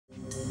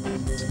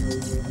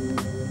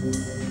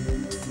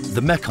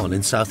The Mekong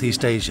in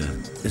Southeast Asia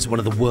is one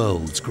of the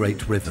world's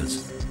great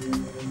rivers,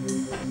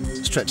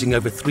 stretching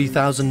over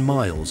 3,000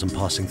 miles and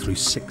passing through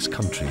 6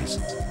 countries.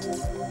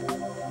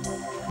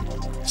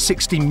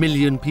 60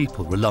 million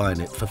people rely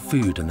on it for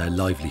food and their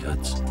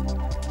livelihoods.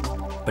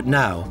 But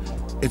now,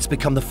 it's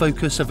become the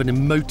focus of an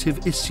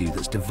emotive issue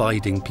that's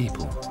dividing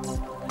people.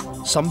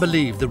 Some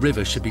believe the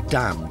river should be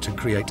dammed to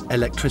create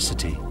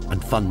electricity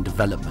and fund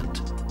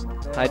development.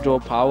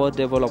 Hydropower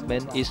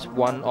development is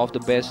one of the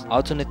best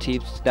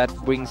alternatives that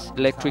brings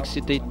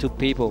electricity to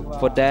people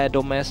for their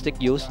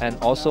domestic use and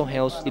also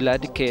helps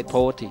eradicate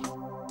poverty.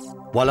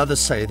 While others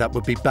say that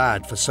would be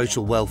bad for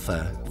social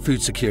welfare,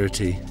 food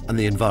security and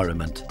the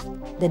environment.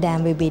 The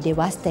dam will be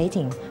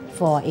devastating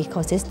for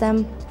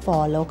ecosystem,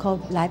 for local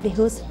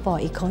livelihoods,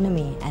 for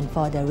economy and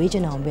for the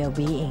regional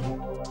well-being.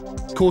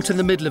 Caught in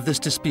the middle of this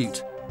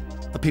dispute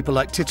are people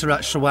like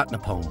Thitarat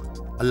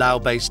Sriwattanapong, a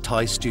Lao-based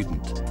Thai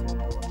student.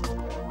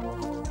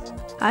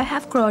 I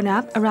have grown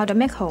up around the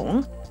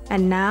Mekong,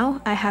 and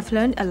now I have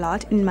learned a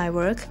lot in my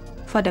work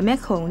for the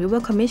Mekong River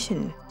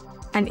Commission,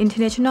 an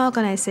international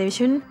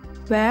organization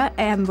where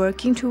I am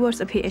working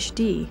towards a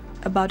PhD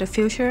about the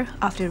future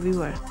of the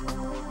river.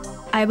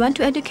 I want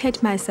to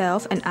educate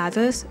myself and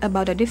others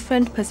about a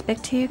different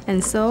perspective,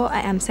 and so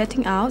I am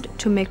setting out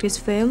to make this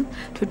film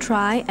to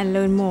try and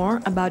learn more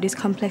about this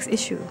complex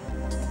issue.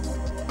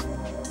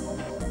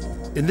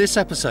 In this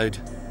episode,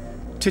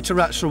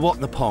 Thitarat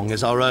Sriwattanapong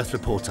is our Earth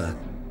reporter,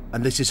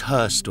 and this is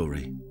her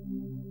story.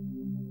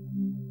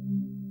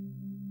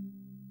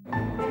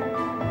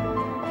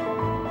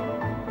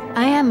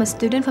 I am a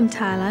student from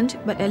Thailand,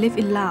 but I live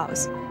in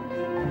Laos.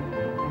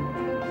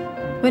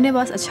 When I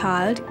was a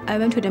child, I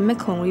went to the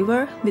Mekong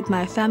River with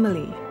my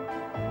family.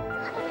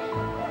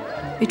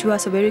 It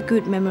was a very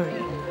good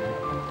memory.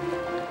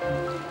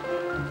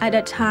 At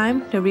that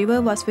time, the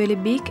river was very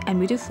big and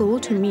beautiful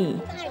to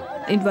me.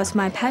 It was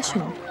my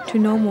passion to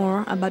know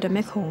more about the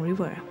Mekong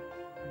River.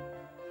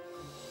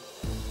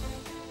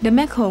 The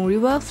Mekong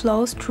River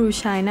flows through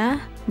China,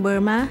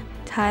 Burma,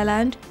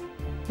 Thailand,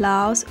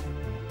 Laos,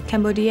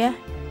 Cambodia,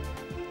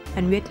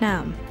 and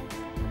Vietnam.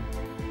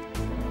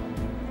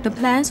 The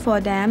plans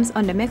for dams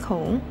on the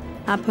Mekong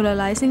are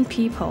polarizing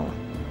people,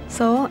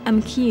 so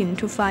I'm keen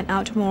to find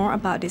out more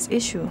about this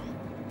issue.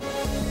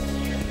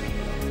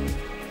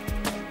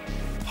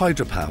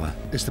 Hydropower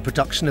is the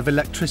production of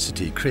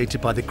electricity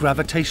created by the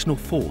gravitational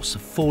force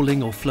of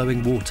falling or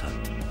flowing water.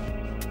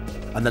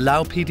 And the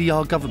Lao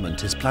PDR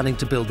government is planning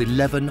to build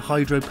 11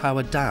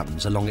 hydropower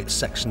dams along its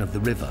section of the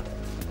river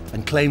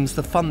and claims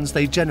the funds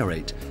they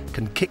generate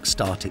can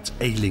kickstart its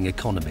ailing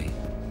economy.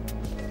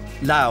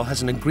 Lao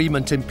has an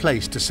agreement in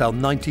place to sell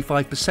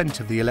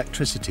 95% of the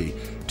electricity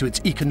to its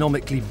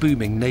economically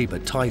booming neighbour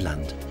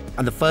Thailand,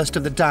 and the first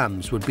of the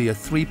dams would be a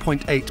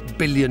 $3.8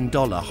 billion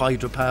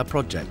hydropower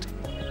project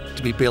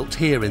to be built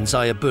here in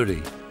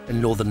Xayaburi in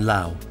northern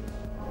Laos.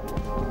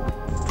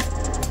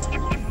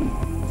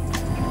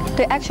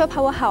 The actual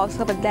powerhouse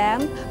of the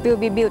dam will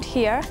be built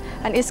here,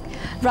 and it's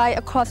right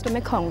across the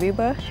Mekong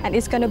River, and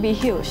it's going to be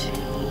huge.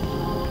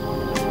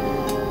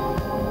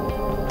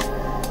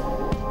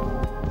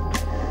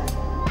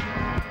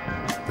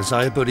 The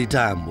Xayaburi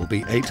Dam will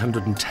be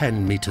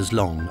 810 metres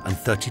long and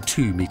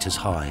 32 metres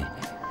high.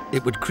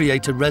 It would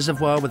create a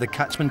reservoir with a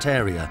catchment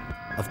area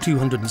of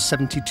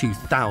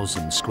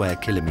 272,000 square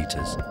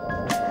kilometres.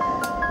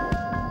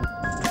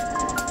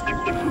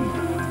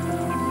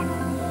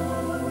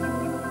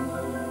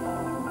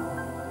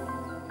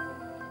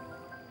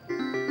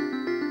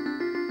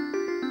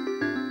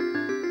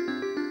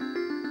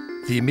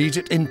 The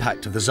immediate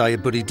impact of the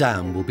Xayaburi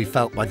Dam will be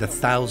felt by the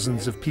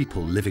thousands of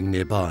people living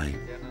nearby.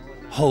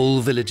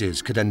 Whole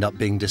villages could end up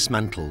being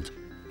dismantled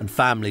and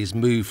families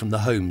move from the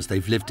homes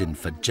they've lived in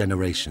for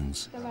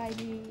generations.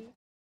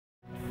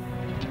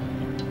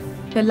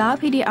 The Lao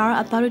PDR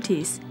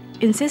authorities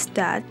insist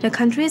that the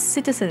country's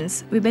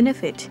citizens will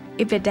benefit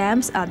if the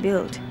dams are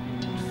built.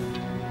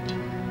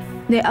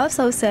 They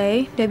also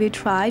say they will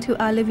try to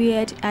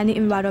alleviate any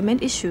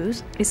environment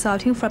issues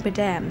resulting from the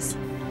dams.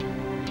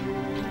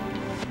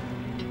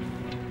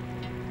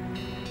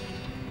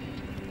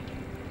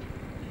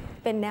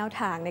 Do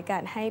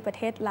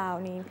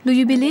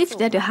you believe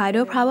that the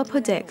hydropower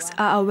projects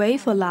are a way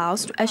for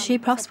Laos to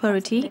achieve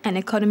prosperity and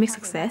economic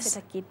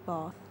success?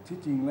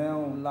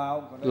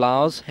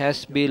 Laos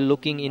has been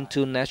looking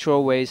into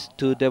natural ways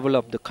to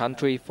develop the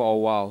country for a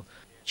while.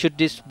 Should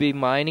this be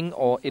mining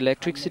or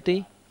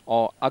electricity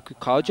or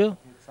agriculture?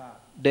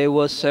 There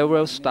were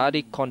several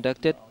studies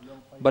conducted,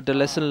 but the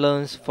lesson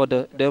learned for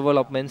the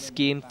development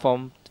scheme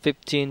from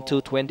 15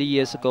 to 20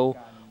 years ago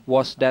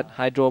was that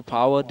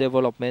hydropower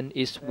development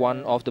is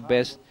one of the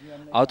best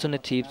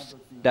alternatives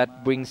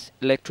that brings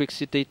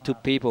electricity to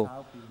people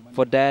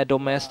for their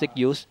domestic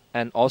use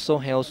and also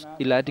helps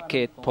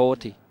eradicate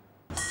poverty.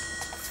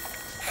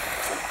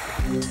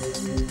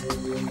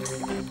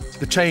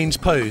 The change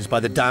posed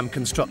by the dam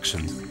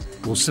construction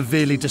will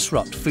severely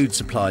disrupt food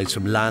supplies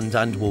from land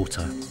and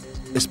water,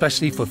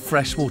 especially for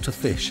freshwater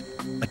fish,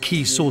 a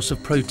key source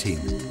of protein.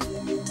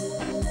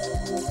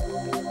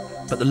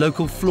 But the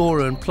local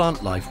flora and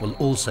plant life will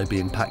also be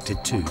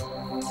impacted too.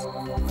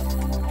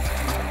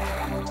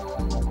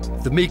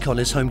 The Mekong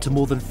is home to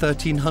more than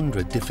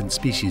 1,300 different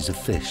species of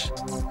fish.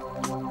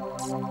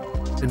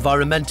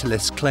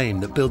 Environmentalists claim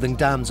that building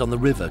dams on the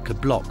river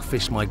could block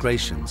fish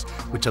migrations,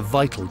 which are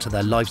vital to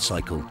their life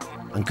cycle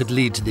and could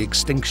lead to the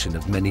extinction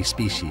of many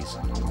species.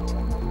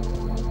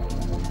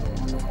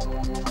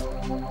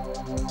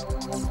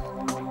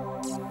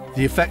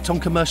 The effect on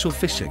commercial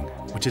fishing,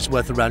 which is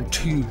worth around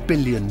 $2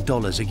 billion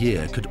a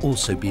year, could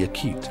also be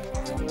acute,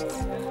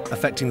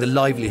 affecting the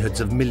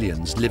livelihoods of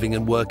millions living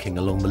and working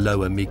along the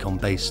lower Mekong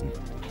basin.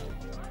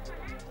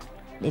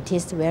 It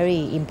is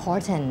very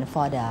important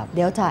for the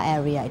Delta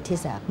area. It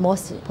is the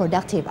most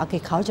productive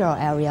agricultural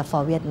area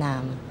for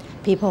Vietnam.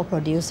 People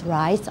produce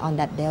rice on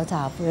that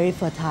delta, very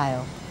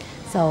fertile.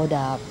 So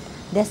the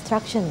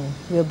destruction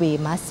will be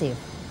massive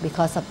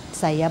because of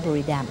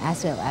Xayaburi Dam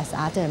as well as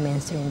other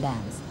mainstream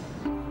dams.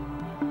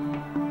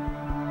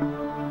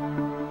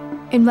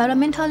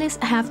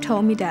 Environmentalists have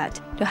told me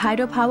that the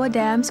hydropower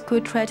dams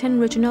could threaten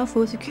regional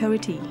food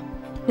security.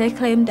 They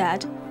claim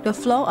that the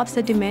flow of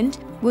sediment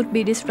would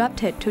be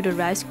disrupted to the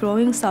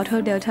rice-growing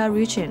Southern Delta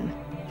region,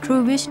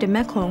 through which the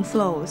Mekong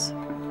flows.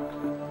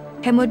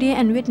 Cambodia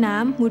and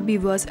Vietnam would be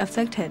worst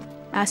affected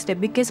as the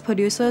biggest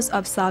producers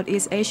of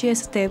Southeast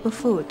Asia's staple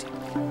food.